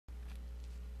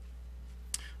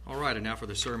All right, and now for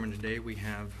the sermon today, we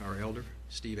have our elder,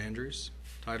 Steve Andrews.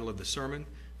 Title of the sermon,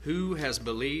 Who Has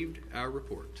Believed Our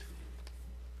Report?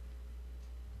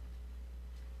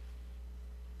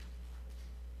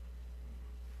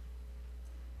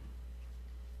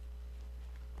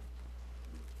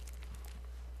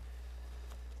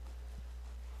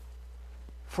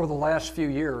 For the last few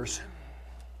years,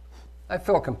 I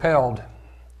felt compelled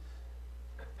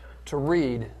to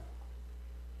read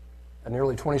a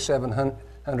nearly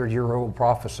 2,700-year-old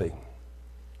prophecy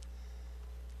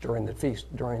during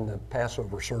the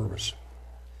Passover service.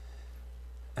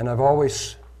 And I've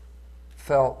always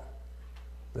felt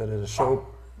that it is so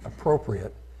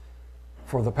appropriate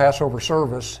for the Passover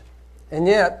service, and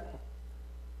yet,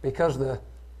 because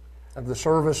of the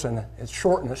service and its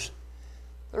shortness,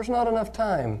 there's not enough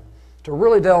time to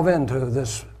really delve into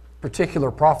this particular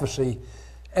prophecy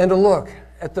and to look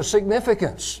at the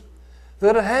significance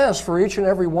that it has for each and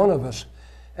every one of us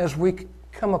as we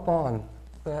come upon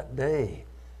that day,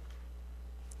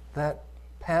 that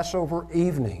Passover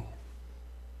evening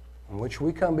in which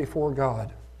we come before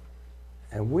God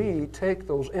and we take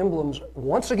those emblems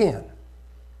once again,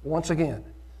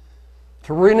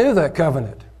 to renew that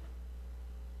covenant,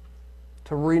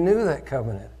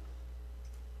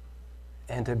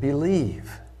 and to believe.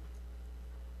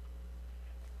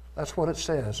 That's what it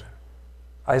says.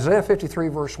 Isaiah 53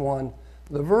 verse 1,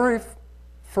 the very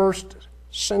first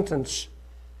sentence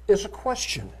is a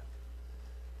question,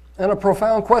 and a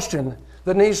profound question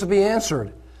that needs to be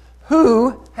answered.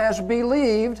 Who has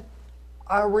believed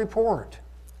our report?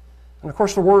 And of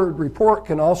course the word report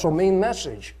can also mean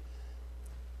message.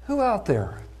 Who out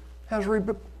there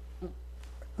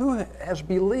who has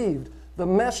believed the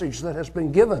message that has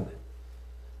been given?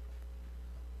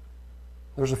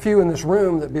 There's a few in this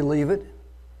room that believe it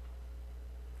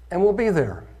and will be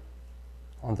there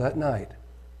on that night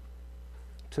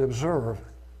to observe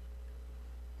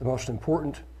the most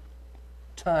important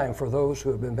time for those who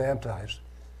have been baptized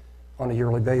on a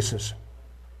yearly basis.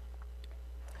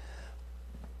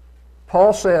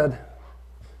 Paul said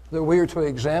that we are to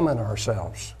examine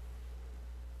ourselves,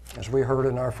 as we heard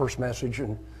in our first message,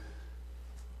 and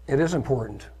it is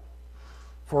important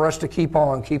for us to keep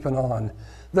on keeping on,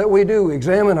 that we do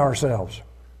examine ourselves.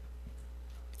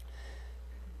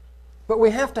 But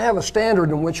we have to have a standard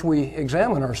in which we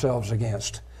examine ourselves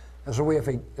against. As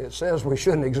it says we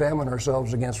shouldn't examine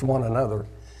ourselves against one another.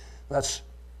 That's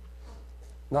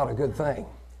not a good thing.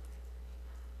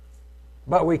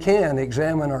 But we can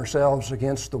examine ourselves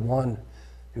against the one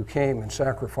who came and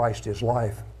sacrificed his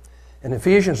life. In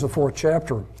Ephesians, the 4th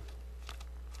chapter,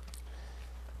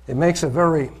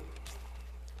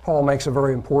 Paul makes a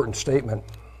very important statement.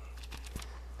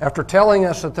 After telling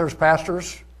us that there's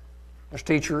pastors, there's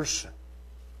teachers,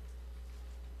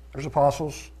 there's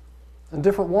apostles, and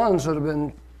different ones that have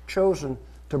been chosen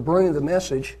to bring the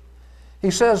message,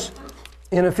 he says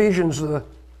in Ephesians, the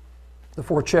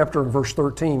 4th chapter, verse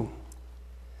 13,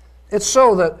 it's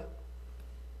so that,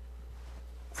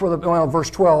 verse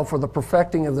 12, for the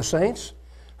perfecting of the saints,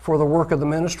 for the work of the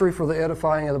ministry, for the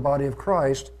edifying of the body of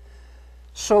Christ,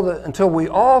 so that until we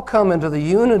all come into the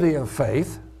unity of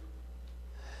faith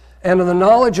and in the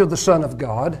knowledge of the Son of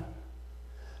God,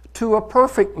 to a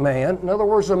perfect man, in other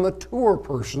words, a mature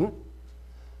person.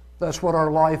 That's what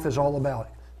our life is all about,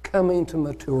 coming to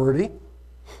maturity,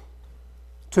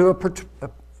 to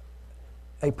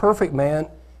a perfect man,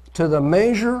 to the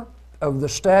measure of the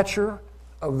stature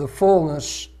of the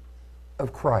fullness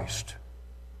of Christ.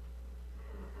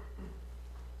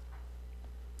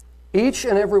 Each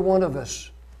and every one of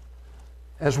us,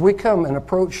 as we come and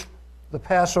approach the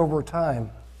Passover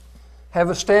time, have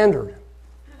a standard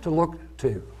to look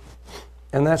to,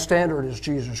 and that standard is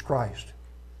Jesus Christ.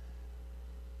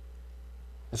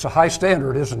 It's a high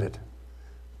standard, isn't it?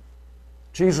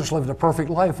 Jesus lived a perfect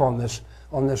life on this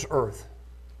earth.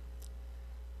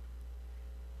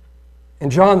 In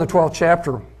John, the 12th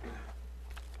chapter,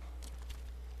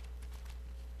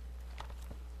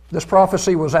 this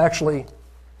prophecy was actually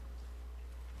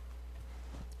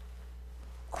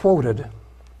quoted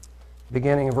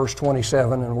beginning in verse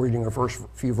 27, and reading the first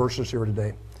few verses here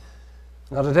today.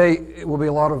 Now today, it will be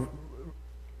a lot of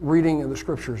reading of the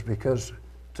scriptures, because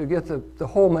to get the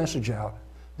whole message out,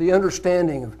 the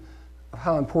understanding of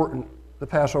how important the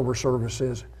Passover service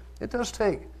is, it does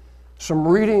take some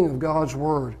reading of God's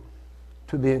Word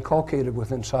to be inculcated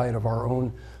within inside of our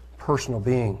own personal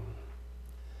being.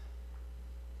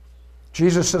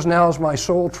 Jesus says, now is my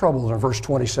soul troubled, in verse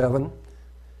 27,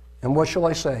 and what shall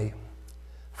I say?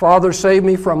 Father, save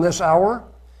me from this hour,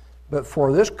 but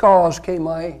for this cause came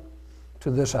I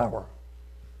to this hour.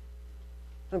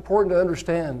 It's important to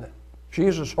understand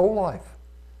Jesus' whole life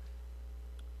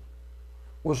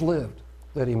was lived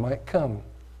that he might come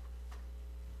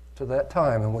to that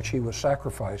time in which he was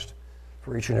sacrificed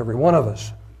for each and every one of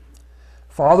us.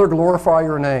 Father, glorify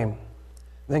your name.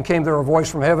 Then came there a voice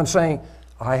from heaven saying,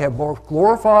 I have both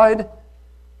glorified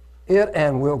it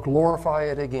and will glorify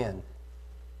it again.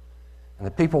 And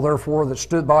the people therefore that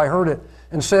stood by heard it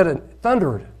and said it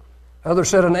thundered. Others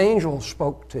said an angel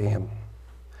spoke to him.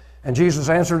 And Jesus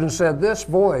answered and said, this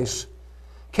voice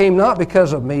came not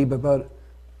because of me, but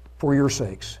for your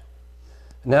sakes.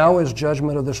 Now is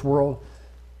judgment of this world.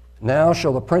 Now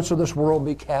shall the prince of this world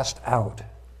be cast out.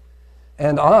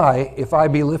 And I, if I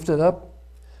be lifted up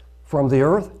from the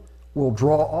earth, will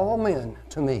draw all men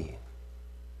to me.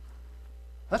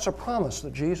 That's a promise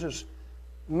that Jesus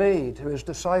made to his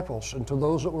disciples and to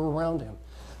those that were around him,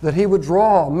 that he would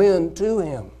draw men to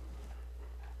him.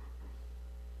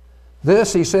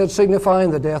 This, he said,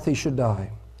 signifying the death he should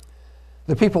die.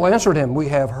 The people answered him, we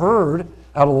have heard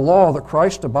out of the law that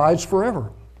Christ abides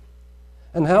forever.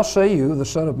 And how say you, the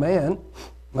Son of Man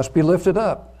must be lifted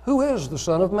up? Who is the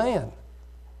Son of Man?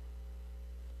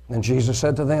 And Jesus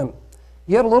said to them,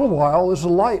 yet a little while is the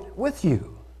light with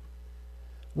you.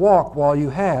 Walk while you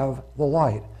have the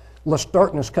light, lest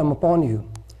darkness come upon you.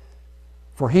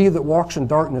 For he that walks in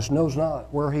darkness knows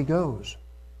not where he goes.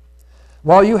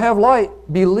 While you have light,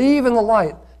 believe in the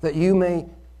light, that you may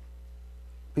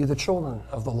be the children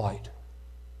of the light.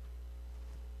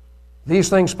 These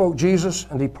things spoke Jesus,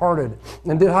 and departed,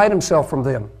 and did hide himself from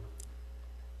them.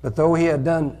 But though he had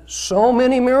done so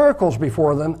many miracles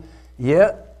before them,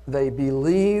 yet they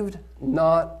believed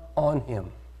not on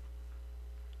him.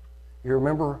 You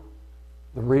remember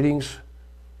the readings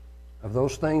of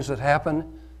those things that happened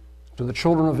to the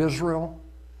children of Israel,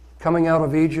 coming out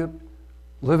of Egypt,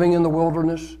 living in the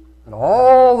wilderness, and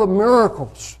all the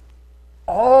miracles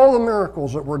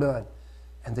that were done.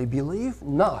 And they believed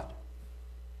not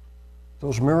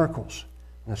those miracles.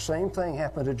 And the same thing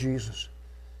happened to Jesus.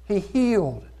 He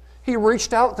healed. He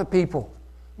reached out to people.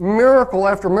 Miracle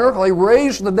after miracle. He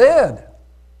raised the dead.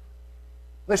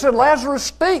 They said, Lazarus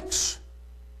stinks.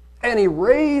 And he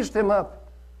raised him up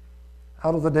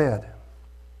out of the dead.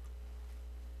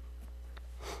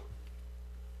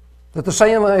 That the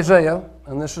saying of Isaiah,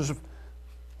 and this is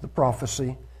the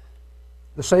prophecy,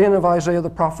 the saying of Isaiah the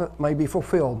prophet may be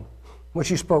fulfilled, which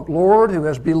he spoke, Lord, who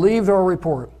has believed our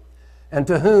report, and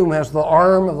to whom has the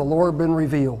arm of the Lord been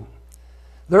revealed.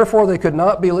 Therefore they could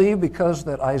not believe, because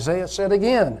that Isaiah said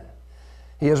again,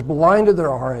 he has blinded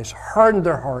their eyes, hardened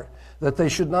their heart, that they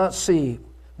should not see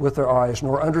with their eyes,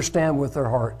 nor understand with their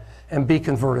heart, and be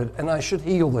converted, and I should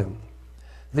heal them.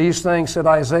 These things said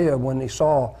Isaiah when he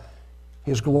saw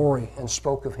his glory and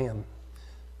spoke of him.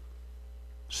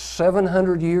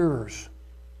 700 years,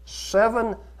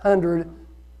 700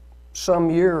 some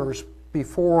years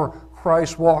before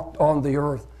Christ walked on the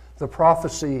earth, the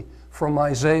prophecy from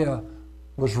Isaiah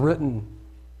was written.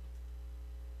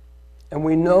 And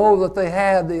we know that they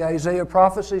had the Isaiah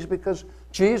prophecies because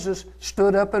Jesus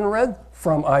stood up and read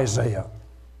from Isaiah.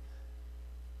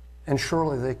 And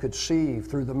surely they could see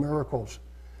through the miracles,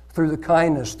 through the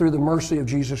kindness, through the mercy of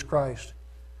Jesus Christ.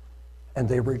 And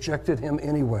they rejected him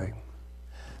anyway.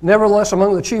 Nevertheless,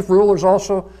 among the chief rulers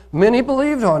also, many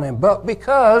believed on him. But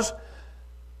because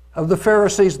of the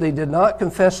Pharisees, they did not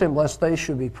confess him, lest they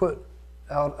should be put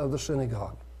out of the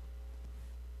synagogue.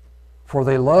 For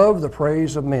they loved the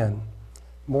praise of men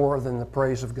more than the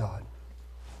praise of God.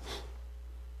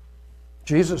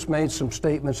 Jesus made some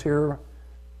statements here.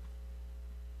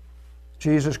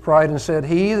 Jesus cried and said,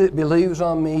 he that believes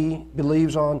on me,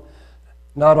 believes on,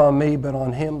 not on me, but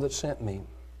on him that sent me.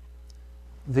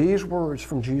 These words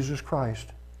from Jesus Christ,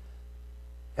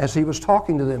 as he was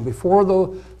talking to them before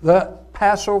that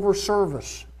Passover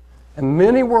service, and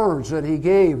many words that he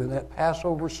gave in that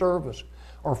Passover service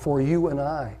are for you and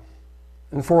I,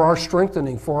 and for our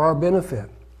strengthening, for our benefit.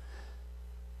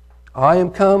 I am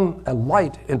come a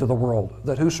light into the world,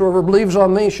 that whosoever believes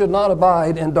on me should not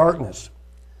abide in darkness.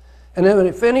 And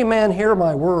if any man hear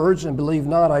my words and believe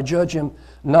not, I judge him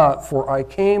not, for I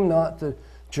came not to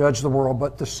judge the world,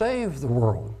 but to save the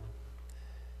world.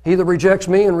 He that rejects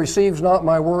me and receives not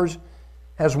my words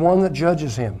has one that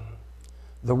judges him.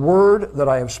 The word that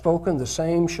I have spoken, the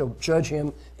same shall judge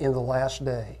him in the last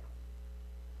day.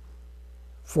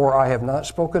 For I have not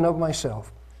spoken of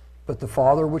myself, but the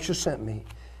Father which has sent me.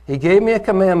 He gave me a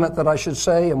commandment that I should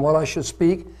say and what I should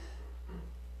speak,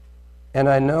 and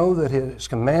I know that his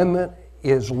commandment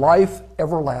is life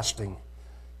everlasting.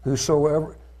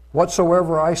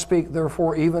 Whatsoever I speak,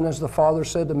 therefore, even as the Father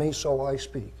said to me, so I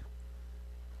speak.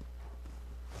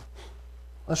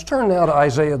 Let's turn now to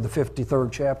Isaiah, the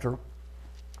 53rd chapter.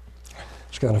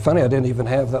 It's kind of funny, I didn't even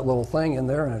have that little thing in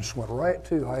there, and I just went right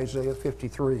to Isaiah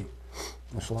 53.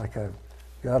 It's like I've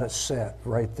got it set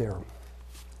right there.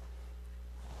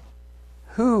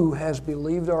 Who has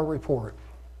believed our report?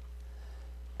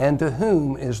 And to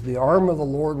whom is the arm of the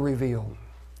Lord revealed?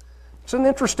 It's an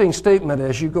interesting statement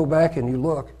as you go back and you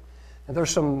look. And there's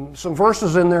some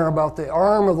verses in there about the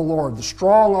arm of the Lord, the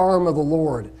strong arm of the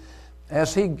Lord,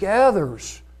 as He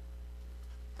gathers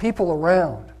people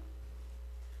around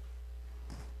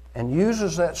and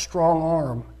uses that strong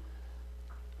arm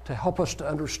to help us to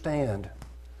understand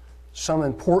some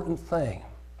important thing,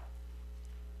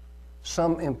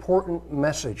 some important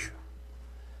message.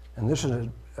 And this is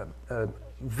a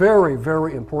very,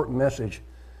 very important message,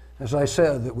 as I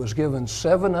said, that was given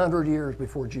 700 years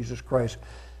before Jesus Christ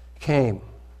came.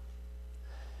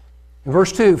 In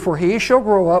verse 2, for he shall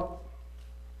grow up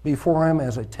before him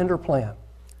as a tender plant,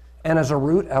 and as a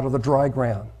root out of the dry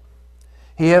ground.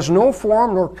 He has no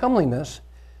form nor comeliness,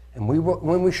 and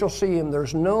when we shall see him,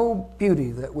 there's no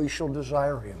beauty that we shall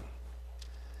desire him.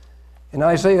 In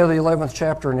Isaiah, the 11th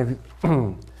chapter,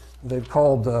 and they've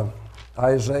called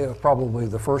Isaiah probably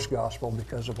the first gospel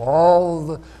because of all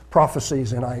the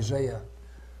prophecies in Isaiah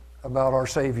about our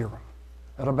Savior,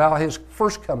 and about His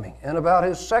first coming, and about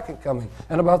His second coming,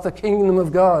 and about the kingdom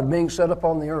of God being set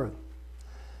upon the earth.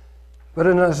 But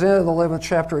in Isaiah, the 11th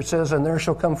chapter, it says, and there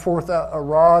shall come forth a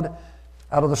rod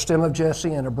out of the stem of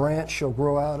Jesse, and a branch shall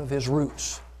grow out of his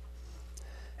roots.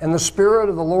 And the Spirit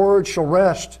of the Lord shall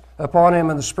rest upon him,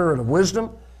 in the spirit of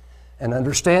wisdom and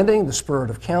understanding, the spirit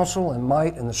of counsel and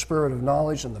might, and the spirit of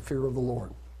knowledge and the fear of the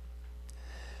Lord.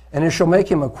 And it shall make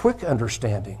him a quick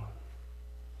understanding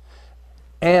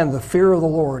and the fear of the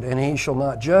Lord, and he shall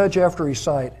not judge after his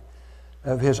sight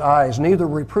of his eyes, neither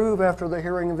reprove after the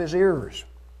hearing of his ears.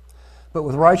 But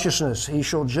with righteousness he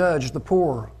shall judge the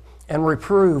poor, and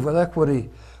reprove with equity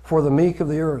for the meek of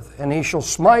the earth. And he shall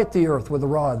smite the earth with a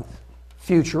rod,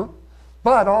 future,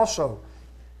 but also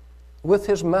with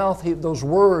his mouth, those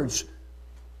words,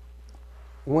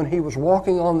 when he was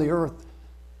walking on the earth,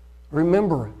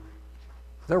 remember,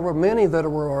 there were many that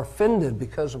were offended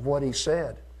because of what he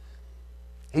said.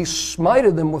 He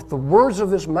smited them with the words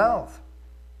of his mouth,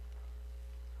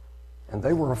 and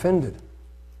they were offended.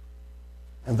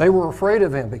 And they were afraid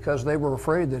of him because they were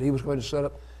afraid that he was going to set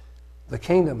up the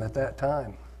kingdom at that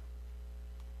time.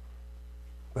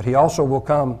 But he also will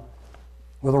come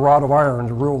with a rod of iron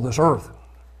to rule this earth.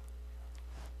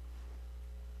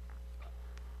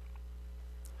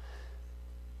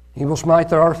 He will smite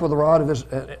the earth with the rod of his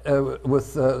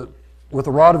with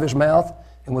the rod of his mouth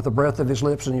and with the breath of his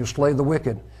lips, and he will slay the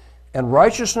wicked. And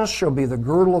righteousness shall be the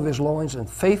girdle of his loins, and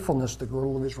faithfulness the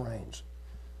girdle of his reins.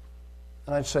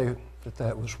 And I'd say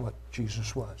that was what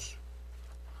Jesus was.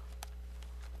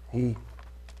 He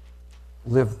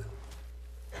lived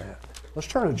that. Let's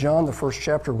turn to John, the first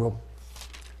chapter. We'll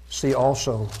see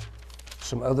also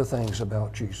some other things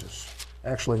about Jesus.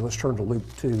 Actually, let's turn to Luke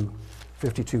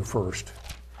 2:52 first.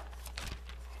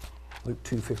 Luke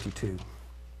 2:52.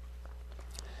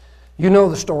 You know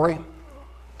the story.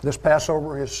 This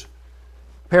Passover, his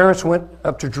parents went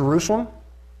up to Jerusalem,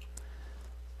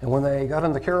 and when they got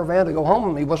in the caravan to go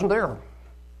home, he wasn't there.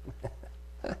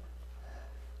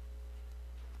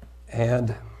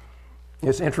 And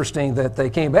it's interesting that they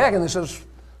came back and they says,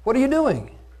 "What are you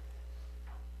doing?"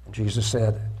 And Jesus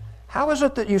said, "How is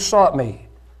it that you sought me?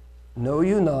 Know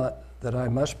you not that I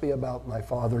must be about my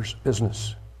Father's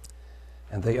business?"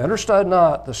 And they understood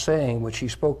not the saying which he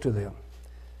spoke to them.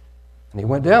 And he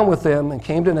went down with them and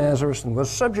came to Nazareth and was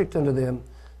subject unto them.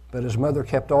 But his mother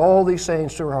kept all these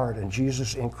sayings to her heart. And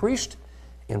Jesus increased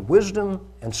in wisdom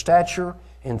and stature,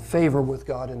 in favor with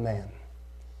God and man.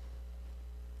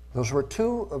 Those were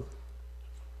two of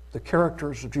the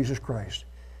characters of Jesus Christ.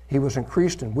 He was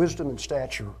increased in wisdom and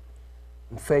stature,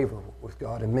 in favor with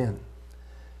God and men.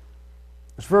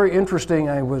 It's very interesting.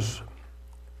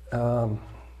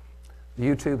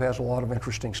 YouTube has a lot of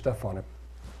interesting stuff on it.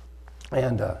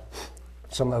 And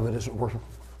some of it isn't worth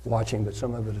watching, but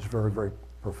some of it is very, very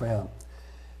profound.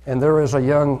 And there is a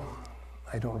young,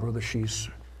 I don't know whether she's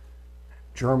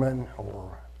German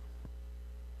or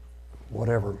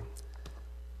whatever,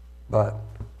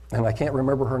 and I can't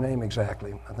remember her name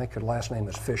exactly. I think her last name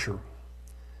is Fisher.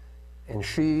 And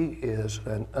she is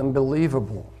an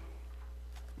unbelievable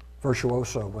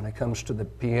virtuoso when it comes to the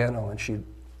piano.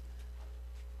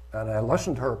 And I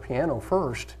listened to her piano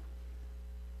first,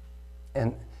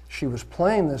 and she was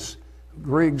playing this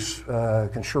Grieg's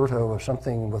concerto or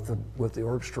something with the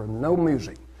orchestra, no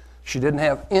music. She didn't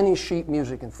have any sheet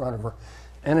music in front of her,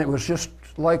 and it was just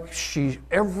like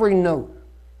every note,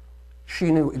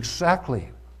 she knew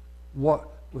exactly what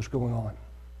was going on.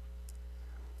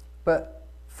 But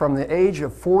from the age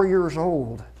of 4 years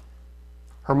old,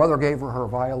 her mother gave her her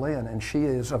violin, and she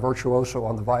is a virtuoso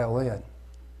on the violin.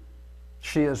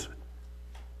 She is,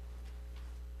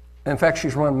 in fact,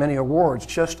 she's won many awards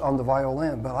just on the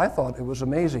violin, but I thought it was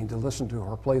amazing to listen to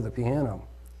her play the piano.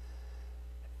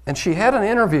 And she had an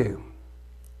interview,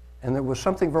 and there was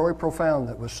something very profound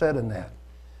that was said in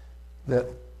that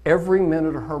every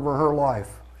minute of her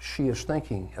life, she is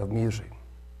thinking of music.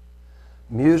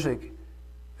 Music,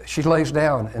 she lays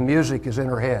down, and music is in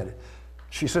her head.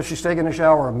 She says she's taking a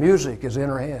shower, and music is in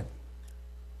her head.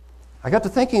 I got to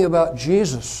thinking about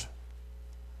Jesus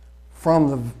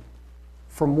from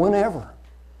whenever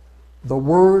the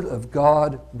Word of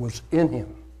God was in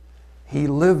him. He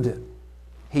lived it.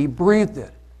 He breathed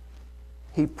it.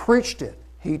 He preached it.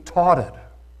 He taught it.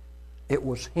 It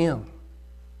was him.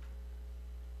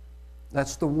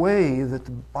 That's the way that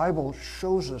the Bible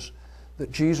shows us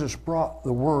that Jesus brought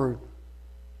the Word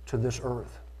to this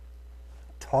earth,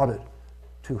 taught it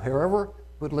to whoever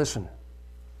would listen.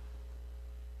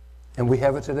 And we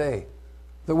have it today,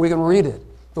 that we can read it,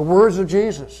 the words of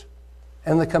Jesus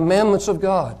and the commandments of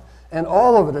God, and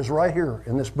all of it is right here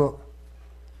in this book.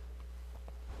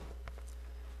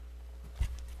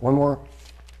 One more.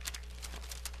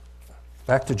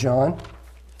 Back to John.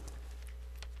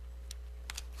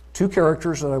 Two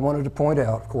characters that I wanted to point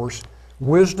out, of course.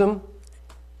 Wisdom,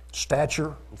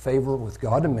 stature, and favor with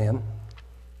God and men.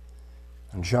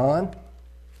 And John,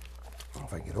 I don't know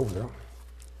if I can get over there,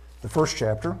 the first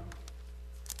chapter,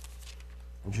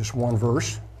 and just one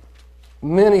verse.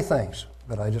 Many things,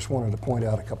 but I just wanted to point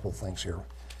out a couple of things here.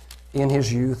 In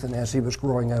his youth and as he was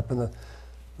growing up, and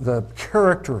the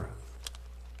character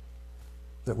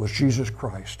that was Jesus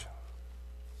Christ.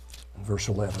 In verse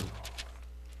 11.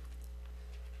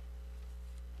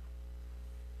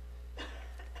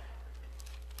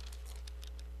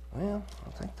 Well, I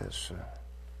think that's...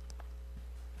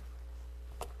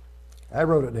 I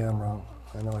wrote it down wrong.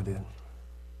 I know I did.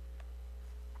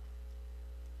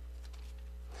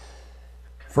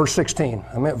 Verse 16.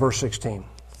 I meant verse 16.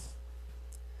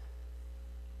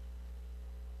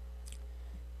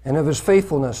 And of his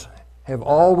faithfulness have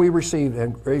all we received,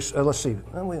 and grace... let's see.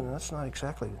 Oh, wait a minute, that's not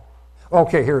exactly...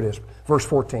 Okay, here it is. Verse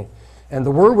 14. And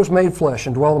the Word was made flesh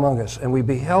and dwelt among us, and we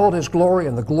beheld his glory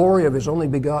and the glory of his only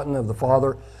begotten of the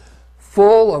Father,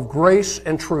 full of grace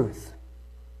and truth.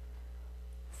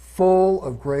 Full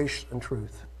of grace and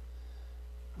truth.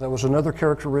 That was another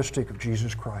characteristic of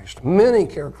Jesus Christ. Many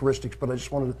characteristics, but I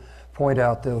just wanted to point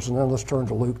out those. And then let's turn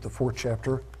to Luke, the 4th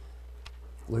chapter.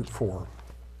 Luke 4.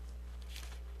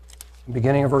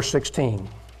 Beginning of verse 16.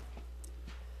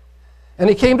 And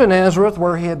he came to Nazareth,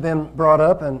 where he had been brought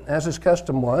up, and as his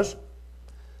custom was.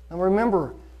 Now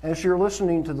remember, as you're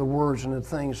listening to the words and the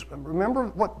things, remember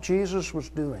what Jesus was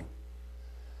doing.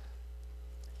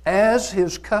 As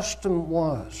his custom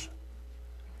was,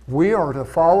 we are to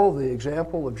follow the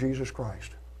example of Jesus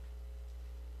Christ.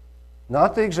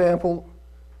 Not the example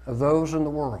of those in the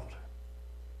world.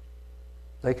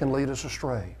 They can lead us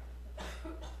astray.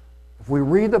 If we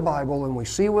read the Bible and we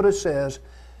see what it says,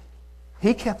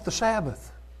 he kept the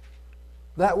Sabbath.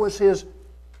 That was his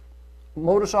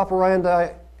modus operandi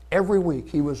every week.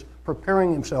 He was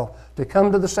preparing himself to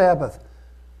come to the Sabbath.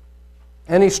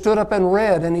 And he stood up and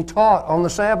read and he taught on the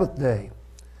Sabbath day.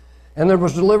 And there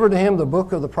was delivered to him the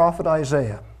book of the prophet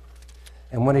Isaiah.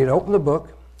 And when he had opened the book,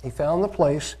 he found the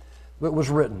place that was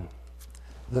written,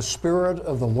 "The Spirit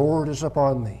of the Lord is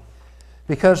upon me,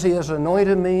 because he has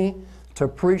anointed me to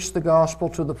preach the gospel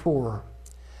to the poor.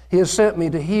 He has sent me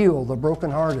to heal the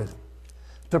brokenhearted,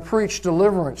 to preach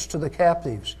deliverance to the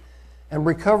captives, and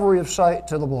recovery of sight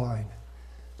to the blind,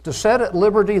 to set at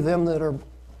liberty them that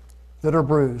are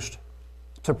bruised,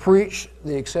 to preach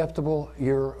the acceptable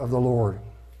year of the Lord."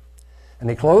 And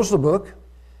he closed the book,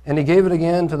 and he gave it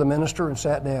again to the minister and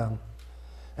sat down.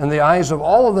 And the eyes of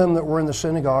all of them that were in the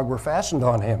synagogue were fastened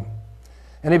on him.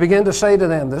 And he began to say to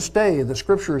them, "This day the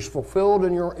Scripture is fulfilled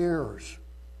in your ears."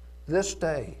 This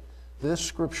day, this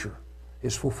Scripture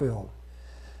is fulfilled.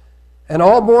 And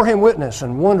all bore him witness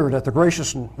and wondered at the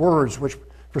gracious words which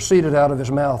proceeded out of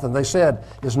his mouth. And they said,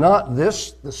 "Is not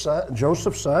this the son,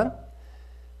 Joseph's son?"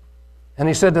 And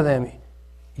he said to them,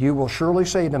 "You will surely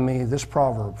say to me this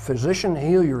proverb, 'Physician,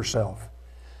 heal yourself.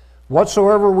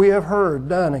 Whatsoever we have heard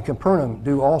done in Capernaum,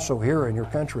 do also here in your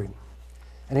country.'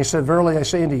 And he said, 'Verily I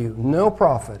say unto you, no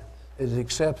prophet is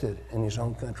accepted in his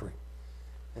own country.'"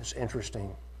 It's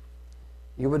interesting.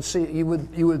 You would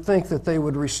think that they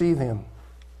would receive him,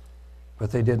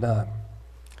 but they did not.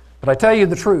 But I tell you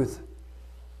the truth,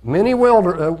 Many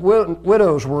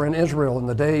widows were in Israel in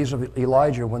the days of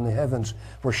Elijah when the heavens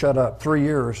were shut up 3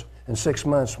 years and 6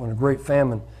 months when a great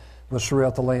famine was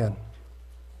throughout the land.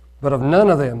 But of none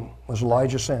of them was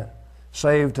Elijah sent,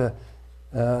 save to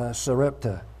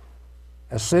Sarepta,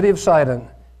 a city of Sidon,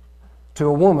 to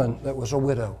a woman that was a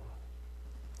widow.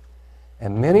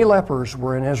 And many lepers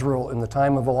were in Israel in the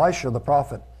time of Elisha the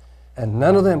prophet, and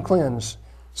none of them cleansed,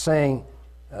 saving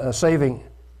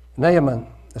Naaman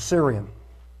the Syrian.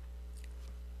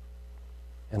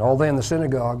 And all they in the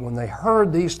synagogue, when they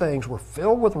heard these things, were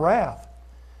filled with wrath,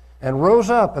 and rose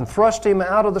up and thrust him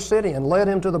out of the city, and led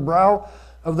him to the brow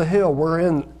of the hill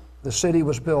wherein the city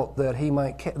was built, that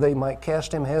they might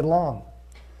cast him headlong.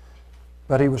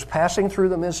 But he was passing through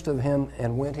the midst of him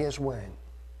and went his way.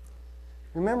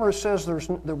 Remember, it says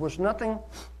there was nothing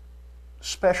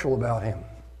special about him.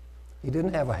 He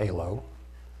didn't have a halo.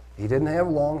 He didn't have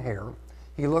long hair.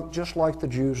 He looked just like the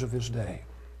Jews of his day.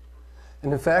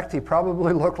 And in fact, he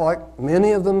probably looked like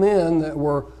many of the men that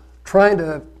were trying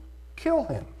to kill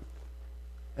him.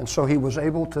 And so he was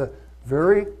able to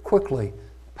very quickly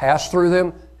pass through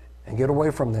them and get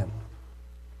away from them.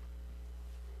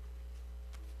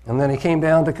 And then he came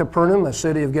down to Capernaum, a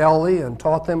city of Galilee, and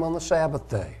taught them on the Sabbath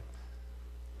day.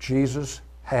 Jesus'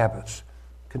 habits.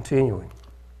 Continuing.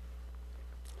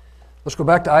 Let's go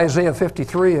back to Isaiah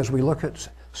 53 as we look at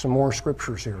some more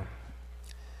scriptures here.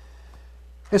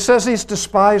 It says he's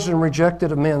despised and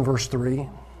rejected of men, verse 3,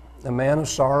 a man of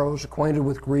sorrows, acquainted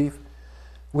with grief.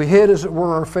 We hid, as it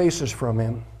were, our faces from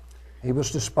him. He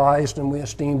was despised, and we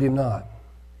esteemed him not.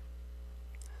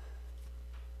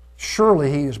 Surely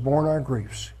he has borne our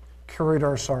griefs, carried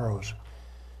our sorrows.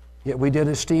 Yet we did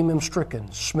esteem him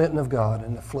stricken, smitten of God,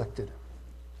 and afflicted.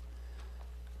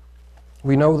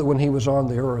 We know that when he was on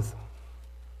the earth,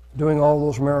 doing all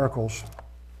those miracles,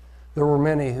 there were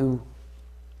many who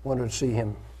wanted to see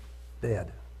him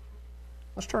dead.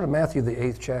 Let's turn to Matthew, the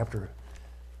 8th chapter.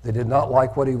 They did not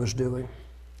like what he was doing.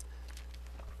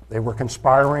 They were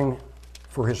conspiring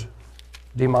for his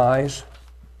demise.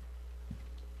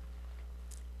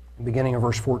 Beginning of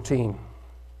verse 14.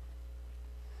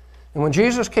 And when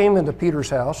Jesus came into Peter's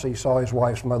house, he saw his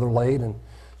wife's mother laid and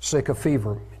sick of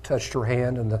fever. He touched her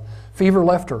hand, and the fever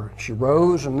left her. She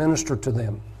rose and ministered to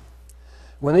them.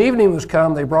 When the evening was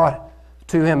come, they brought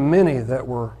to him many that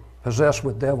were possessed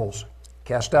with devils,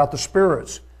 cast out the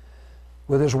spirits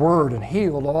with his word, and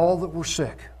healed all that were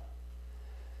sick,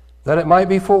 that it might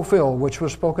be fulfilled, which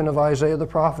was spoken of Isaiah the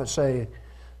prophet,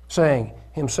 saying,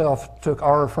 himself took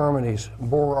our infirmities,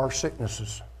 bore our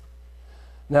sicknesses.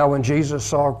 Now when Jesus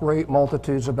saw great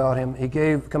multitudes about him, he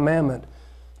gave commandment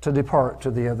to depart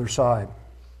to the other side.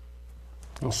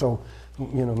 And so,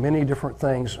 many different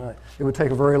things. It would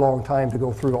take a very long time to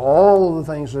go through all of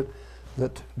the things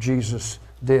that Jesus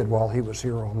did while he was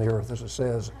here on the earth. As it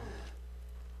says,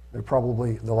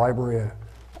 the Library of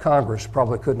Congress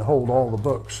probably couldn't hold all the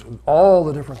books, all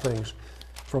the different things,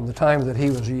 from the time that he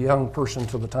was a young person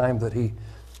to the time that he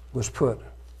was put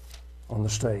on the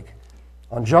stake.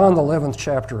 On John the 11th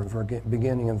chapter,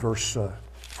 beginning in verse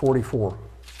 44.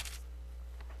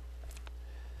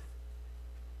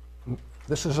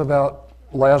 This is about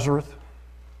Lazarus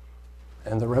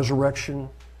and the resurrection,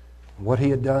 what he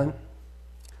had done.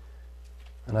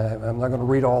 And I'm not going to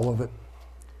read all of it.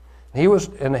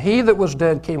 He that was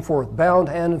dead came forth, bound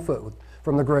hand and foot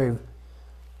from the grave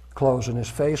clothes, and his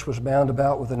face was bound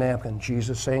about with a napkin.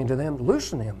 Jesus saying to them,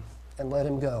 loosen him and let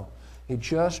him go. He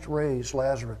just raised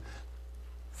Lazarus.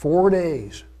 4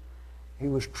 days. He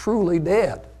was truly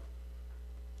dead.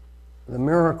 The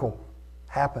miracle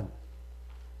happened.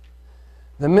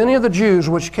 Then many of the Jews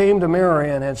which came to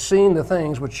Mary and had seen the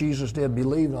things which Jesus did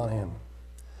believed on him.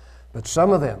 But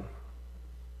some of them,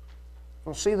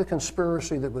 we'll see the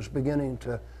conspiracy that was beginning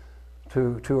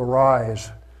to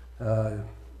arise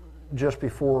just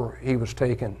before he was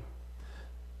taken.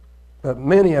 But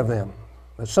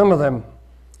some of them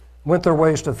went their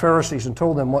ways to the Pharisees and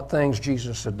told them what things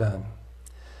Jesus had done.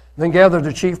 Then gathered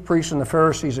the chief priests and the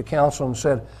Pharisees a council and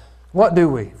said, what do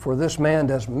we? For this man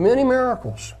does many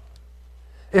miracles.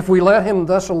 If we let him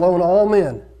thus alone, all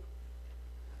men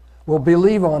will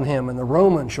believe on him, and the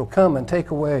Romans shall come and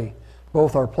take away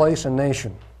both our place and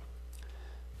nation.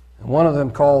 And one of them,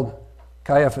 called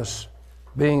Caiaphas,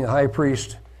 being a high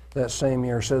priest that same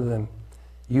year, said to them,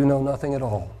 you know nothing at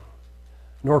all,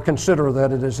 nor consider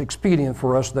that it is expedient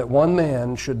for us that one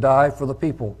man should die for the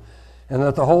people, and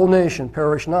that the whole nation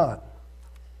perish not.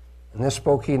 And this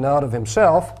spoke he not of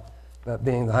himself, but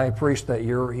being the high priest that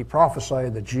year, he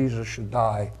prophesied that Jesus should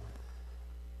die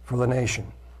for the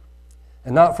nation.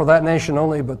 And not for that nation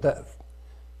only, but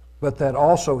that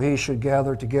also he should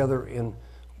gather together in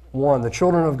one, the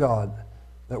children of God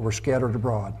that were scattered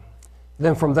abroad.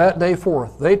 Then from that day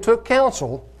forth, they took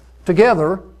counsel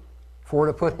together for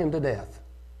to put him to death.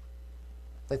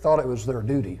 They thought it was their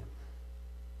duty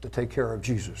to take care of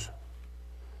Jesus.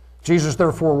 Jesus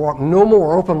therefore walked no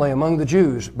more openly among the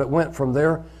Jews, but went from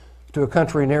there to a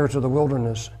country near to the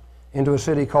wilderness, into a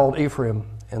city called Ephraim,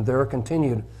 and there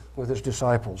continued with his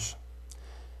disciples.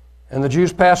 And the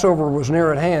Jews' Passover was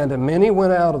near at hand, and many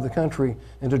went out of the country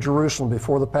into Jerusalem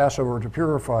before the Passover to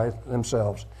purify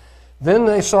themselves. Then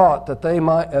they sought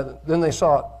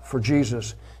for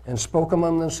Jesus, and spoke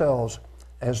among themselves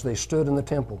as they stood in the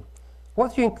temple.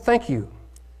 What think you,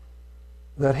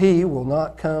 that he will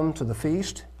not come to the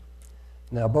feast?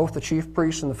 Now both the chief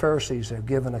priests and the Pharisees have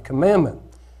given a commandment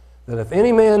that if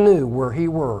any man knew where he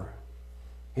were,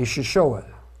 he should show it,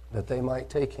 that they might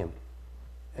take him.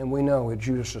 And we know that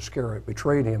Judas Iscariot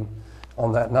betrayed him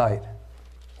on that night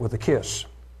with a kiss.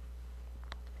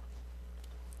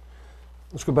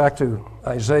 Let's go back to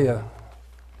Isaiah,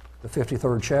 the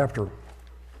 53rd chapter.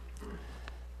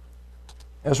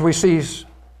 As we see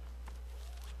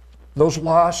those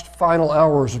last final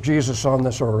hours of Jesus on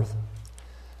this earth,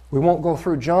 we won't go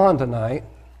through John tonight,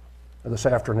 or this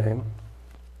afternoon,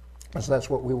 as that's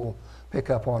what we will pick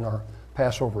up on our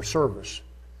Passover service.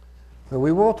 But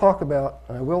we will talk about,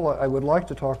 I would like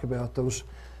to talk about those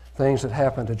things that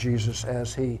happened to Jesus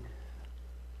as his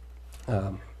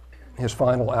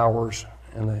final hours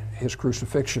and his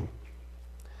crucifixion.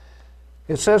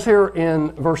 It says here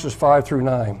in verses 5 through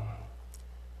 9,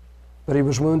 but he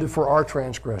was wounded for our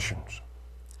transgressions.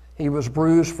 He was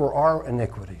bruised for our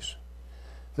iniquities.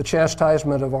 The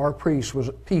chastisement of our peace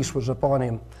was upon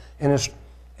him,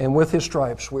 and with his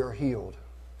stripes we are healed.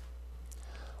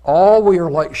 All we are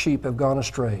like sheep have gone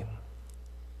astray.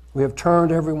 We have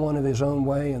turned every one of his own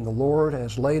way, and the Lord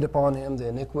has laid upon him the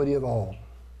iniquity of all.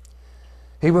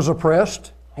 He was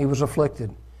oppressed, he was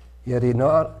afflicted, yet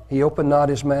he opened not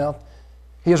his mouth.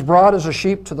 He is brought as a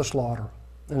sheep to the slaughter,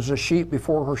 and as a sheep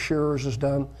before her shearers is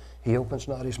dumb, he opens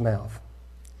not his mouth.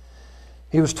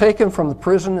 He was taken from the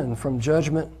prison and from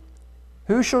judgment.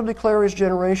 Who shall declare his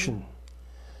generation?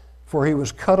 For he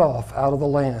was cut off out of the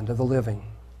land of the living.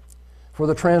 For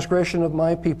the transgression of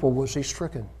my people was he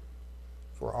stricken.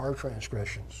 For our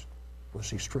transgressions was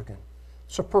he stricken.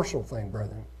 It's a personal thing,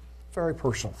 brethren. Very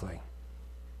personal thing.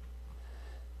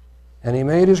 And he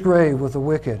made his grave with the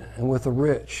wicked and with the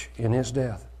rich in his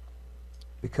death,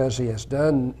 because he had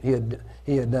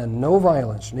done no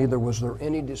violence, neither was there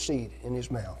any deceit in his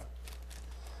mouth.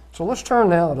 So let's turn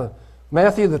now to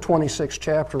Matthew, the 26th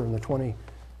chapter and the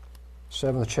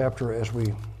 27th chapter as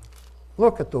we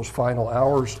look at those final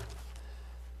hours.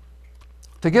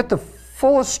 To get the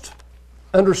fullest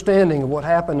understanding of what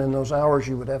happened in those hours,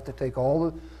 you would have to take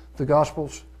all the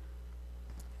Gospels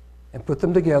and put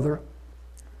them together,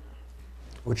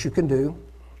 which you can do.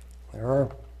 There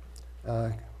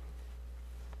are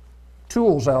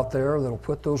tools out there that will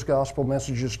put those gospel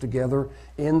messages together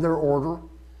in their order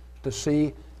to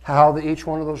see how each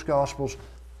one of those Gospels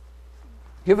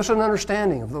give us an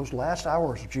understanding of those last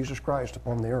hours of Jesus Christ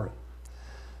upon the earth.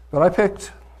 But I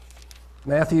picked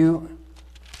Matthew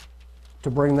to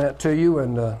bring that to you,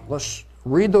 and let's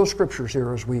read those scriptures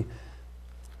here as we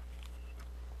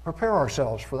prepare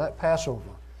ourselves for that Passover.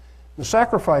 The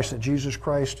sacrifice that Jesus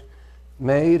Christ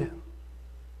made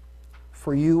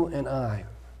for you and I,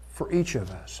 for each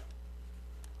of us.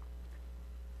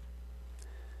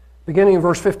 Beginning in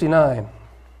verse 59,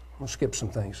 we'll skip some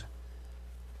things.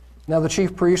 Now the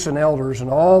chief priests and elders and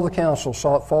all the council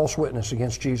sought false witness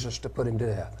against Jesus to put him to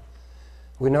death.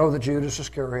 We know that Judas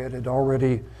Iscariot had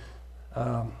already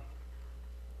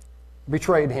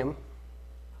betrayed him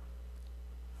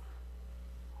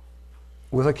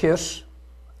with a kiss,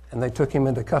 and they took him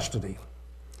into custody.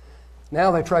 Now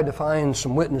they tried to find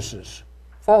some witnesses,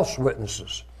 false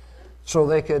witnesses, so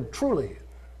they could truly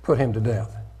put him to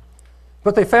death.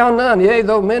 But they found none. Yea,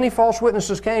 though many false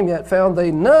witnesses came, yet found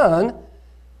they none.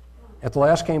 At the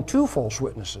last came two false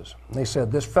witnesses. And they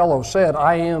said, this fellow said,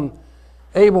 I am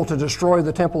able to destroy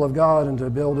the temple of God and to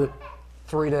build it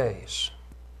 3 days.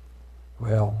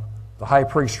 Well, the high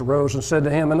priest arose and said to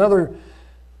him, another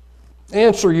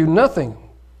answer you nothing.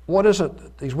 What is it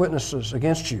that these witnesses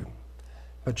against you?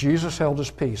 But Jesus held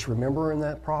his peace. Remember in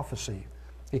that prophecy,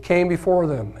 he came before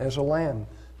them as a lamb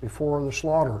before the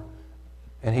slaughter,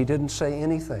 and he didn't say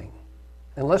anything.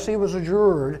 Unless he was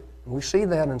adjured, and we see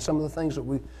that in some of the things that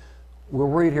we'll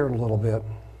read here in a little bit.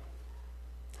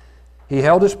 He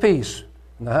held his peace,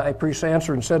 and the high priest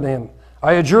answered and said to him,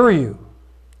 I adjure you,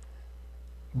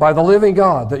 by the living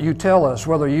God, that you tell us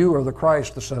whether you are the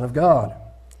Christ, the Son of God.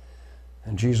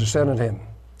 And Jesus said unto him,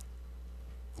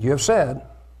 You have said,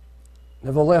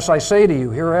 nevertheless I say to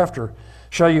you, hereafter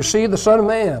shall you see the Son of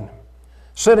Man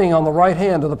sitting on the right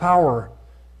hand of the power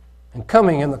and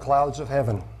coming in the clouds of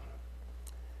heaven.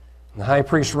 And the high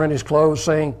priest rent his clothes,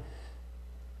 saying,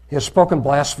 He has spoken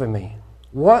blasphemy.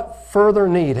 What further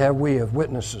need have we of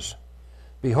witnesses?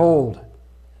 Behold,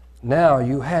 now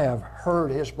you have heard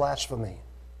his blasphemy.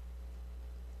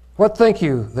 What think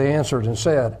you? They answered and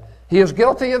said, He is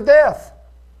guilty of death.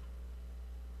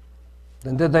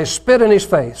 Then did they spit in his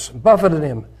face, and buffeted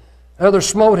him. Others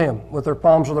smote him with their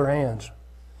palms of their hands,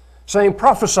 saying,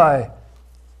 Prophesy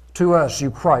to us, you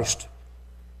Christ.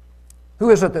 Who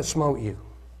is it that smote you?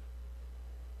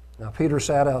 Now Peter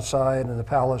sat outside in the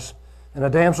palace, and a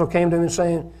damsel came to him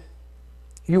saying,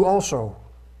 You also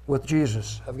with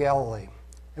Jesus of Galilee.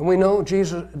 And we know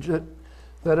Jesus,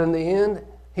 that in the end,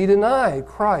 he denied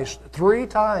Christ 3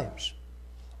 times.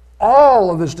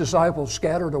 All of his disciples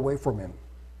scattered away from him.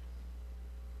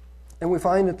 And we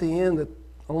find at the end that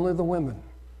only the women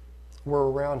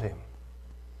were around him.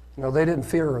 You know, they didn't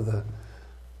fear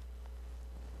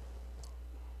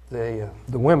the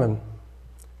women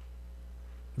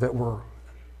that were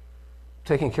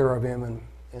taking care of him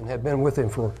and had been with him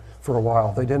for a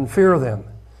while. They didn't fear them.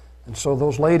 And so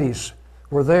those ladies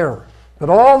were there.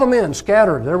 But all the men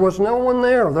scattered. There was no one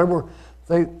there.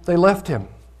 They left him,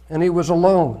 and he was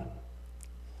alone.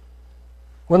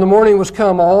 When the morning was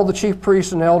come, all the chief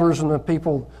priests and elders and the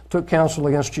people took counsel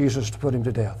against Jesus to put him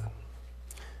to death.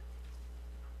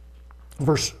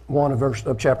 Verse 1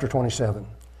 of chapter 27.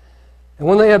 And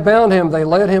when they had bound him, they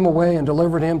led him away and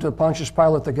delivered him to Pontius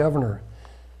Pilate the governor.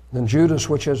 Then Judas,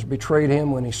 which has betrayed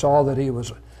him, when he saw that he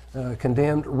was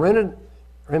condemned, rented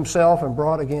himself and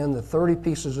brought again the 30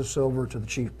 pieces of silver to the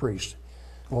chief priests.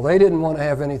 Well, they didn't want to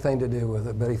have anything to do with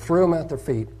it, but he threw them at their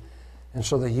feet, and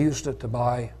so they used it to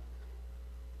buy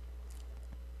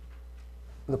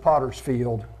the potter's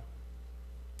field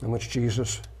in which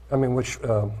Judas was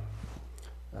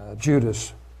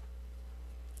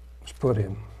put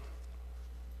in.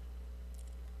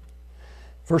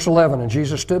 Verse 11, and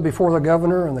Jesus stood before the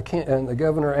governor, and the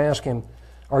governor asked him,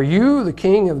 Are you the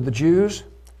king of the Jews?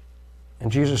 And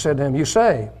Jesus said to him, You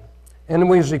say. And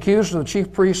when he was accused of the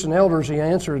chief priests and elders, he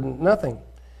answered nothing.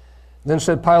 Then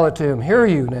said Pilate to him, Hear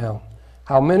you now,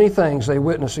 how many things they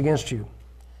witness against you.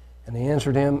 And he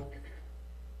answered him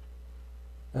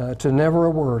to never a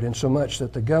word, insomuch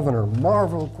that the governor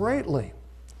marveled greatly.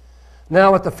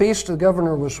 Now at the feast the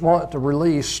governor was wont to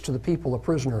release to the people a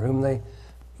prisoner whom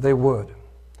they would.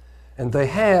 And they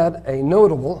had a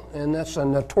notable, and that's a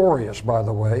notorious, by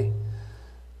the way,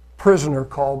 prisoner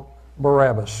called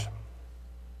Barabbas.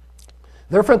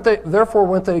 Therefore,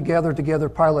 when they gathered together,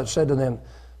 Pilate said to them,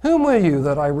 Whom will you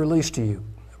that I release to you,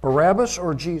 Barabbas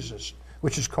or Jesus,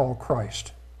 which is called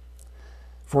Christ?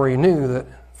 For he knew that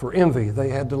for envy they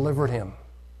had delivered him.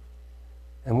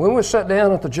 And when he was set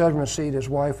down at the judgment seat, his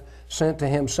wife sent to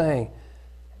him, saying,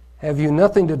 Have you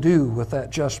nothing to do with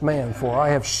that just man? For I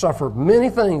have suffered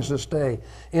many things this day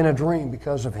in a dream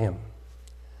because of him.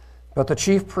 But the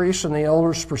chief priests and the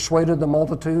elders persuaded the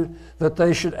multitude that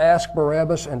they should ask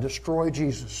Barabbas and destroy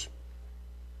Jesus.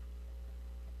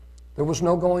 There was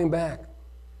no going back.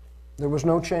 There was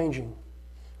no changing.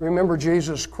 Remember,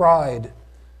 Jesus cried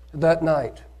that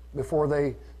night before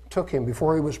they took him,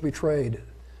 before he was betrayed,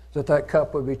 that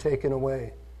cup would be taken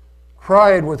away.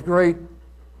 Cried with great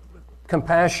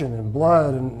compassion and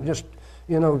blood and just,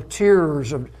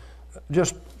 tears of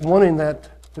just wanting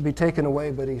that to be taken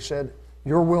away. But he said,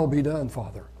 Your will be done,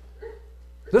 Father.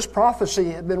 This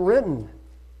prophecy had been written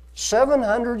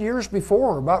 700 years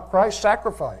before about Christ's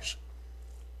sacrifice.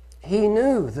 He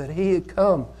knew that he had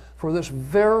come for this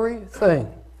very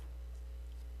thing.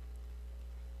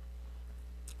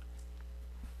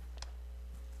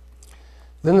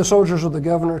 Then the soldiers of the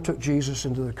governor took Jesus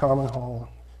into the common hall,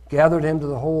 gathered him to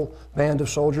the whole band of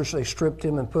soldiers. They stripped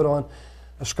him and put on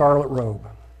a scarlet robe.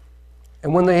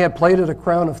 And when they had plaited a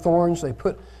crown of thorns, they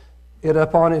put it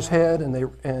up on his head and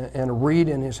a reed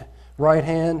in his right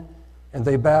hand, and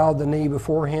they bowed the knee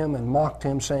before him and mocked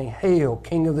him, saying, Hail,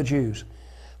 King of the Jews!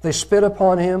 They spit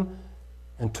upon him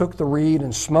and took the reed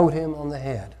and smote him on the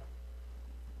head.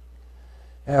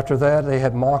 After that they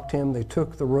had mocked him, they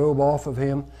took the robe off of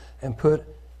him and put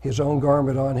his own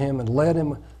garment on him and led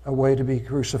him away to be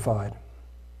crucified.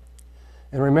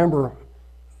 And remember,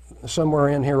 somewhere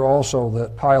in here also,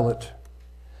 that Pilate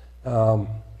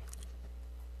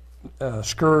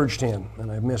scourged him,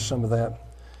 and I missed some of that.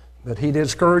 But he did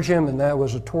scourge him, and that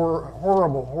was a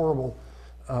horrible, horrible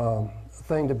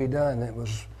thing to be done.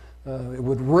 It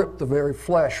would rip the very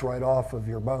flesh right off of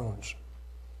your bones.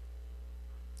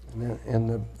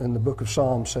 And in the book of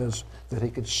Psalms says that he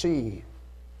could see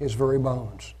his very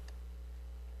bones,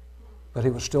 but he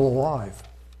was still alive.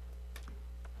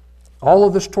 All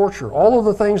of this torture, all of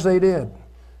the things they did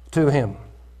to him.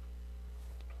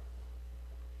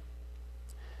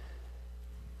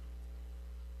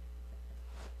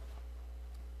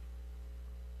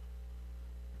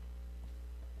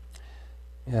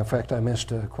 Yeah, in fact, I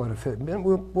missed quite a bit.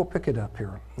 We'll pick it up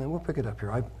here. And we'll pick it up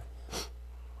here.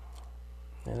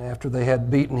 And after they had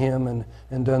beaten him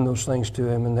and done those things to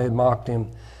him, and they had mocked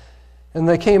him, and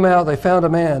they came out, they found a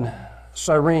man,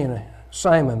 Cyrene,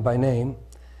 Simon by name.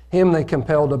 Him they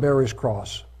compelled to bear his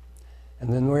cross.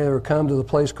 And then when they were come to the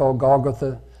place called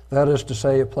Golgotha, that is to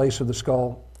say, a place of the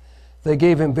skull, they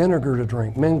gave him vinegar to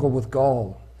drink, mingled with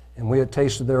gall. And we had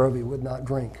tasted thereof, he would not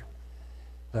drink.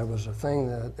 That was a thing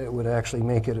that would actually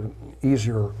make it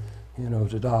easier,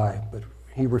 to die. But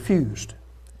he refused.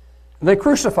 And they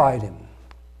crucified him.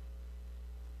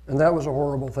 And that was a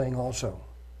horrible thing also.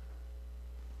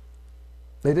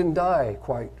 They didn't die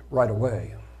quite right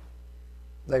away.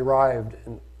 They writhed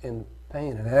in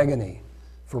pain and agony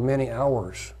for many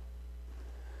hours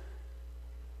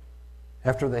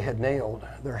after they had nailed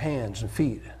their hands and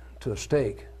feet to a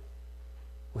stake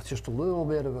with just a little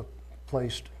bit of a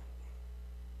place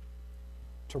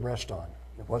to rest on.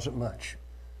 It wasn't much.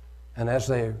 And as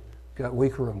they got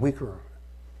weaker and weaker,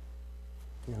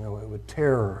 it would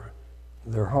tear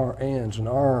their hands and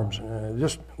arms, and it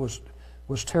just was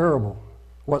terrible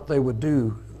what they would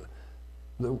do.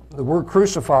 The word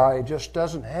crucify just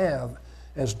doesn't have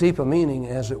as deep a meaning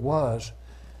as it was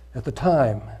at the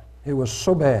time. It was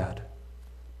so bad.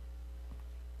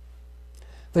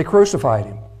 They crucified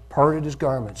him, parted his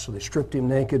garments, so they stripped him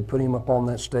naked, put him up on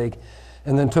that stake,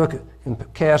 and then took it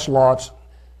and cast lots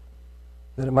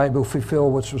that it might be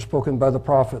fulfilled which was spoken by the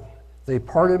prophet. They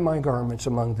parted my garments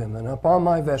among them, and upon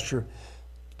my vesture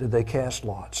did they cast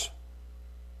lots.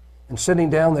 And sitting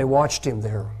down, they watched him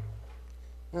there.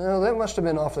 Well, that must have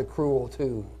been awfully cruel,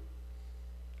 too,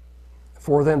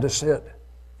 for them to sit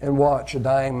and watch a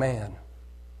dying man,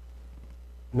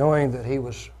 knowing that he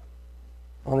was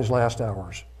on his last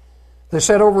hours. They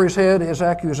set over his head his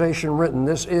accusation written,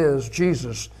 "This is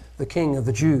Jesus, the King of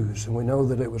the Jews." And we know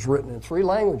that it was written in 3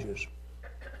 languages,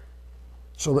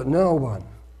 so that no one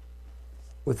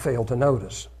would fail to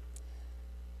notice.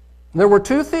 And there were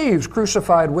 2 thieves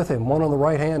crucified with him, one on the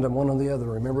right hand and one on the other.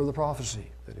 Remember the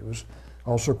prophecy that he was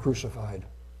also crucified,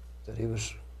 that he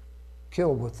was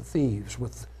killed with the thieves,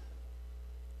 with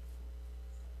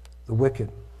the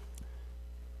wicked.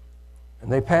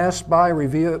 And they passed by,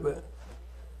 and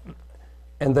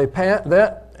they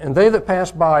that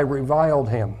passed by reviled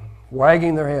him,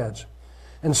 wagging their heads,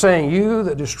 and saying, "You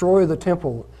that destroy the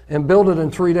temple and build it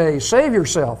in 3 days, save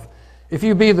yourself. If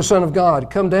you be the Son of God,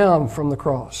 come down from the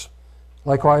cross."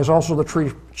 Likewise also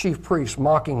the chief priests,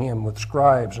 mocking him with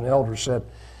scribes and elders, said,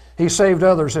 "He saved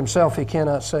others, himself he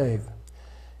cannot save.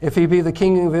 If he be the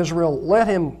King of Israel, let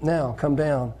him now come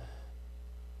down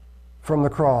from the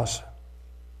cross,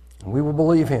 and we will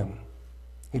believe him.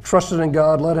 He trusted in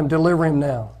God, let him deliver him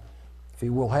now, if he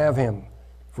will have him.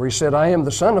 For he said, I am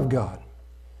the Son of God."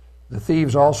 The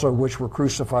thieves also, which were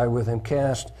crucified with him,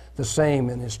 cast the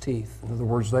same in his teeth. In other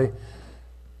words, they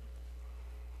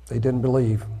didn't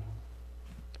believe.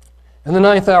 In the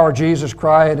 9th hour, Jesus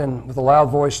cried, and with a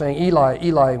loud voice, saying, "Eli,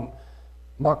 Eli,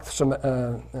 lama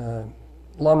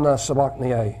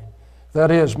sabachthani?"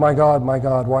 That is, my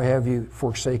God, why have you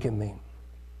forsaken me?"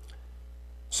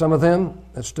 Some of them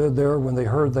that stood there, when they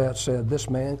heard that, said, "This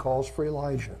man calls for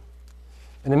Elijah."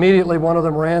 And immediately one of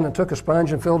them ran and took a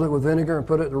sponge and filled it with vinegar and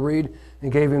put it in a reed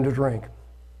and gave him to drink.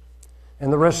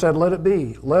 And the rest said, "Let it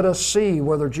be. Let us see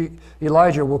whether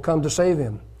Elijah will come to save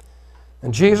him."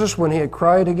 And Jesus, when he had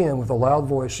cried again with a loud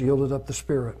voice, yielded up the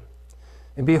spirit.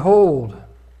 And behold,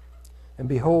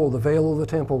 the veil of the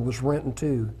temple was rent in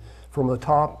 2, from the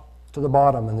top to the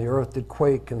bottom, and the earth did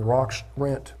quake, and the rocks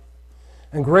rent.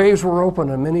 And graves were opened,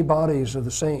 and many bodies of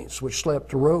the saints which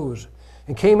slept arose,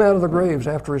 and came out of the graves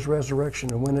after his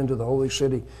resurrection, and went into the holy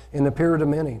city, and appeared to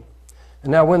many.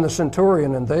 And now when the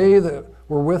centurion and they that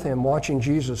were with him watching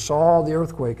Jesus saw the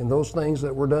earthquake and those things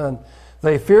that were done,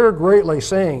 they feared greatly,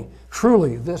 saying,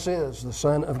 "Truly this is the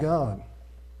Son of God."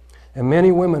 And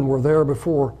many women were there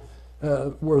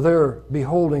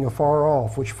beholding afar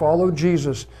off, which followed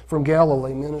Jesus from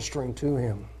Galilee, ministering to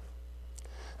him.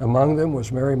 Among them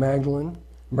was Mary Magdalene,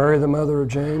 Mary the mother of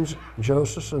James,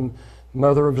 Joseph, and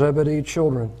mother of Zebedee's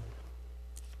children.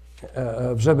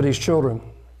 A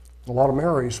lot of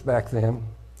Marys back then.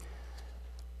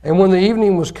 And when the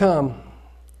evening was come,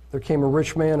 there came a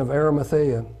rich man of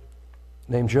Arimathea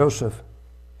named Joseph,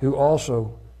 who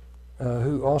also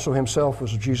who also himself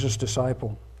was Jesus'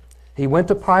 disciple. He went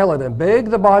to Pilate and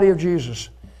begged the body of Jesus,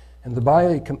 and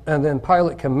then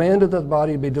Pilate commanded that the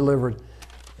body be delivered.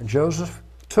 And Joseph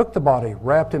took the body,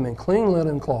 wrapped him in clean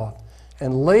linen cloth,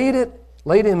 and laid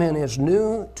him in his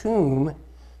new tomb,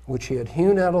 which he had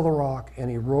hewn out of the rock, and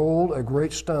he rolled a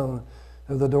great stone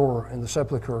of the door in the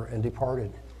sepulchre and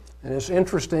departed. And it's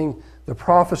interesting, the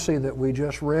prophecy that we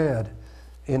just read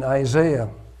in Isaiah,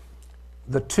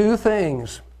 the two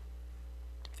things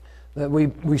that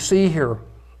we see here.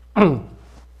 In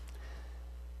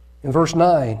verse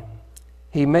 9,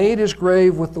 he made his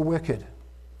grave with the wicked.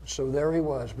 So there he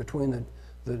was between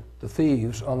the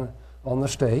thieves on the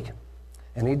stake,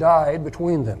 and he died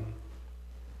between them.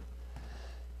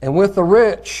 And with the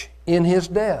rich in his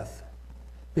death,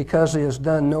 because he has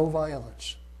done no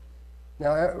violence.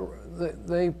 Now,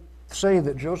 they say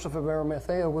that Joseph of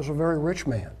Arimathea was a very rich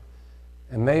man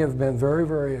and may have been very,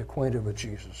 very acquainted with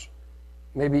Jesus,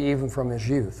 maybe even from his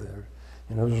youth.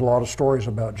 There's a lot of stories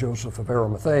about Joseph of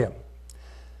Arimathea.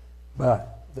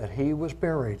 But that he was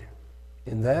buried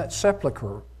in that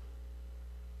sepulchre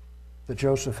that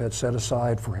Joseph had set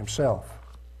aside for himself.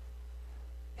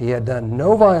 He had done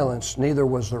no violence, neither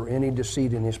was there any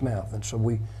deceit in his mouth. And so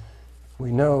we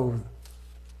know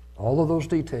all of those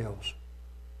details,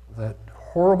 that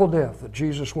horrible death that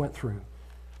Jesus went through.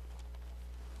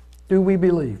 Do we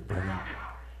believe, brethren?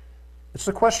 It's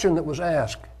the question that was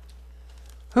asked.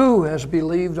 Who has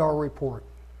believed our report?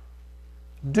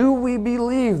 Do we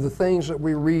believe the things that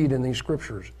we read in these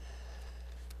scriptures?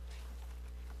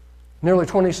 Nearly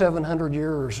 2,700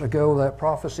 years ago, that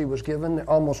prophecy was given.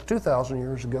 Almost 2,000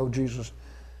 years ago, Jesus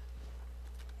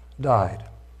died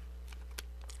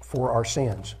for our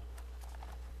sins.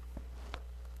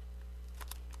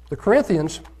 The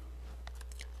Corinthians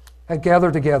had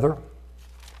gathered together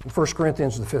in 1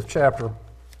 Corinthians, the 5th chapter.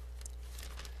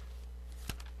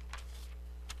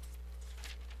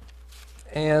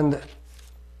 And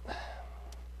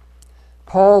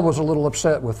Paul was a little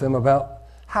upset with them about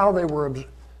how they were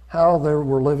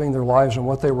living their lives and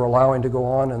what they were allowing to go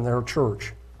on in their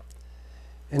church.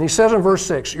 And he says in verse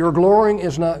 6, "Your glorying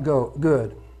is not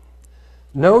good.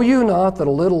 Know you not that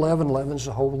a little leaven leavens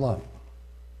the whole lump?"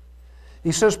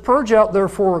 He says, "Purge out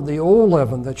therefore the old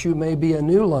leaven, that you may be a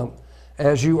new lump,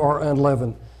 as you are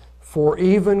unleavened. For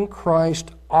even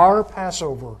Christ, our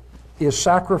Passover, is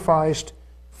sacrificed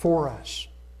for us."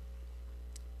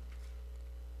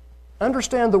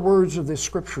 Understand the words of this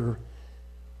scripture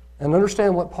and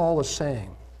understand what Paul is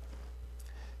saying.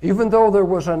 Even though there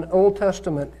was an Old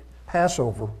Testament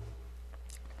Passover,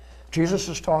 Jesus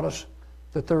has taught us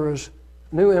that there is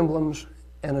new emblems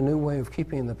and a new way of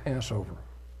keeping the Passover.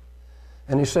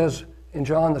 And he says in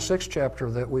John the 6th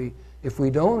chapter that if we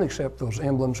don't accept those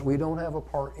emblems, we don't have a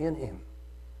part in him.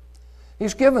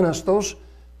 He's given us those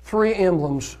three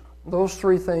emblems, those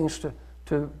three things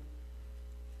to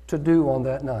do on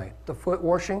that night. The foot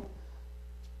washing,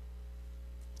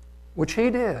 which he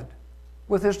did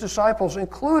with his disciples,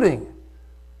 including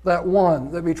that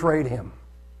one that betrayed him.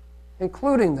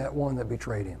 Including that one that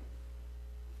betrayed him.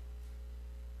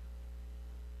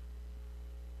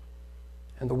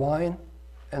 And the wine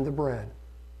and the bread,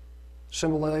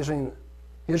 symbolizing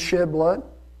his shed blood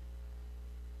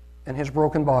and his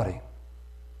broken body.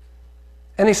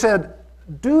 And he said,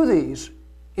 "Do these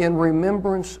in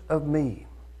remembrance of me."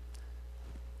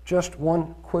 Just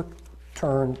one quick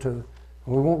turn to,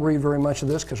 we won't read very much of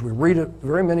this because we read it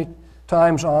very many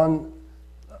times on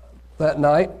that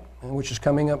night, which is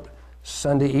coming up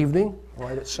Sunday evening,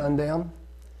 right at sundown.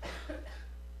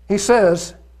 He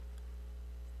says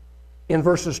in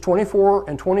verses 24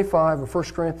 and 25 of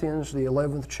 1 Corinthians, the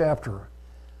 11th chapter,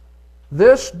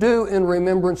 "This do in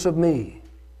remembrance of me."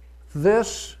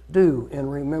 This do in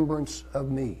remembrance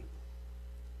of me.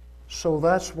 So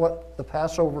that's what the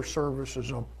Passover service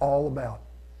is all about.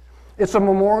 It's a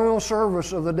memorial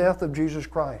service of the death of Jesus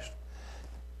Christ.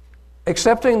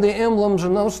 Accepting the emblems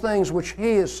and those things which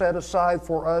he has set aside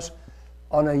for us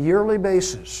on a yearly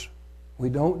basis. We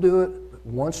don't do it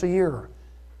once a year.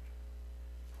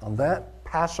 On that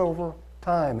Passover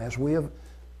time, as we have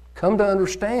come to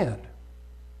understand,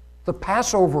 the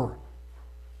Passover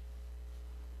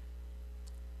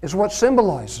is what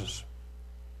symbolizes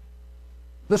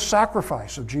the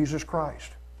sacrifice of Jesus Christ,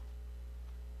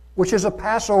 which is a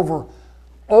Passover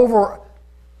over,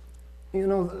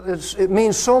 it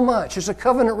means so much. It's a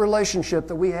covenant relationship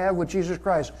that we have with Jesus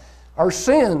Christ. Our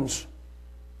sins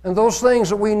and those things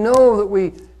that we know that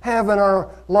we have in our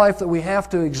life that we have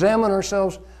to examine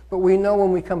ourselves, but we know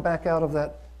when we come back out of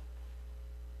that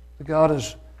God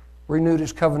has renewed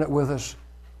his covenant with us.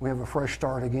 We have a fresh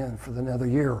start again for another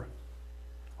year.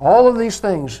 All of these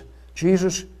things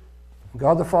Jesus,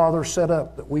 God the Father, set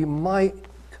up that we might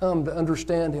come to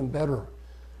understand Him better.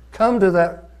 Come to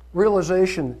that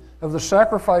realization of the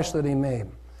sacrifice that He made.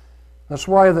 That's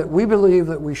why that we believe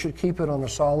that we should keep it on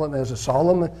as a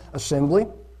solemn assembly.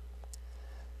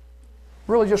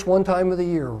 Really just one time of the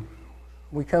year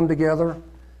we come together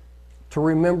to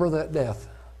remember that death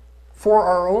for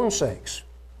our own sakes.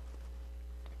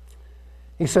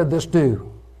 He said, "This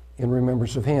do in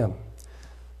remembrance of Him."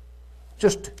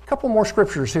 Just a couple more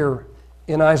scriptures here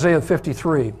in Isaiah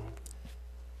 53.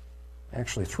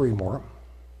 Actually, 3 more.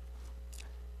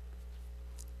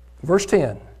 Verse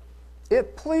 10,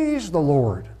 "It pleased the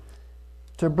Lord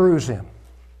to bruise Him."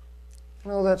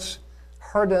 Well, that's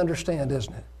hard to understand,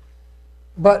 isn't it?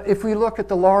 But if we look at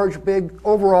the large, big,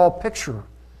 overall picture,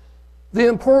 the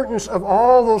importance of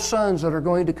all those sons that are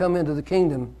going to come into the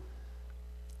kingdom,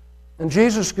 and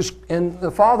Jesus and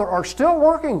the Father are still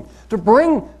working to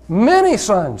bring many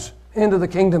sons into the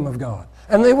kingdom of God.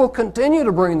 And they will continue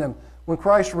to bring them when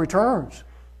Christ returns.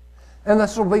 And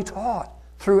this will be taught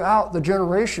throughout the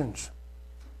generations.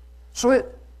 So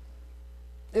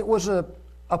it was a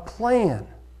plan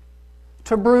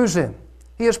to bruise Him.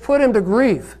 He has put Him to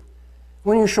grief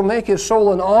when you shall make His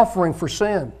soul an offering for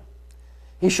sin.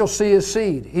 He shall see His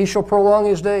seed. He shall prolong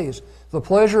His days. The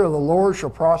pleasure of the Lord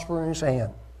shall prosper in His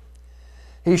hand.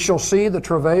 He shall see the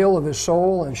travail of His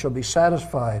soul and shall be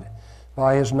satisfied.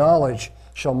 By His knowledge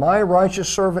shall my righteous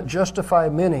servant justify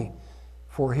many,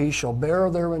 for he shall bear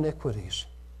their iniquities.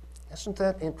 Isn't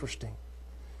that interesting?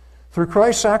 Through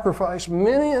Christ's sacrifice,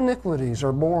 many iniquities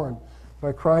are borne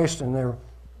by Christ, and they're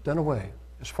done away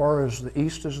as far as the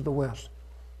east is the west.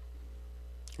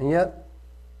 And yet,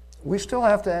 we still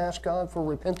have to ask God for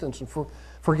repentance and for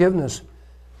forgiveness.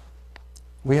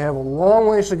 We have a long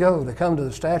ways to go to come to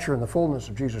the stature and the fullness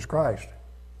of Jesus Christ.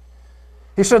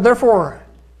 He said, therefore,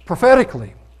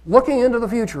 prophetically, looking into the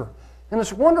future, and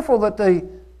it's wonderful that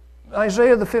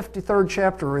Isaiah the 53rd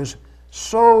chapter is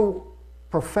so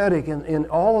prophetic in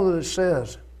all that it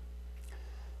says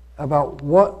about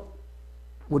what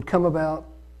would come about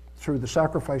through the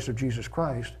sacrifice of Jesus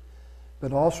Christ,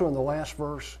 but also in the last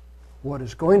verse, what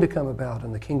is going to come about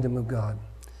in the kingdom of God.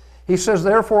 He says,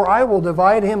 therefore, I will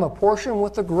divide him a portion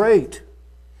with the great.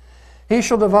 He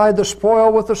shall divide the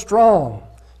spoil with the strong,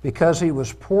 because he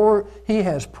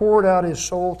has poured out his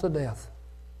soul to death.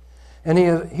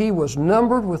 And he was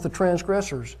numbered with the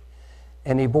transgressors,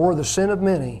 and he bore the sin of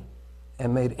many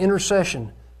and made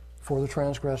intercession for the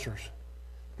transgressors.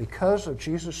 Because of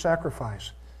Jesus'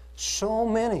 sacrifice, so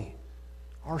many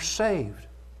are saved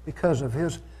because of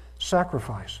His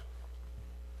sacrifice.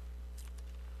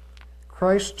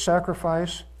 Christ's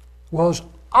sacrifice was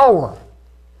our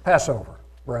Passover,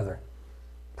 brethren.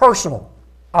 Personal,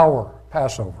 our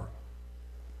Passover.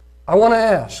 I want to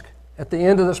ask at the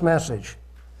end of this message,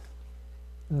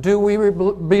 do we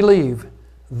believe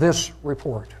this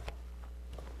report?